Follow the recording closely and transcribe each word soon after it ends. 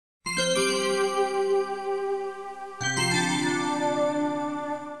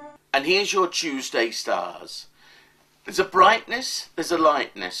And here's your Tuesday stars. There's a brightness, there's a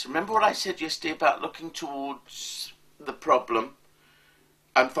lightness. Remember what I said yesterday about looking towards the problem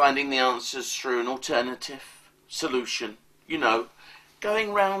and finding the answers through an alternative solution? You know,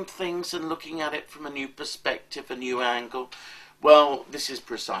 going round things and looking at it from a new perspective, a new angle. Well, this is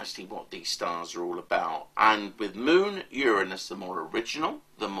precisely what these stars are all about. And with Moon, Uranus, the more original,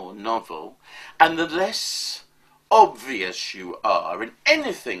 the more novel, and the less obvious you are in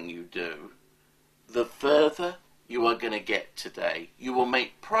anything you do, the further you are going to get today. You will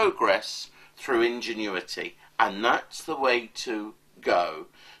make progress through ingenuity, and that's the way to go.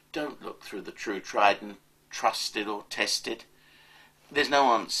 Don't look through the true, tried and trusted or tested. There's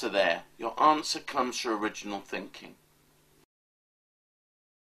no answer there. Your answer comes through original thinking.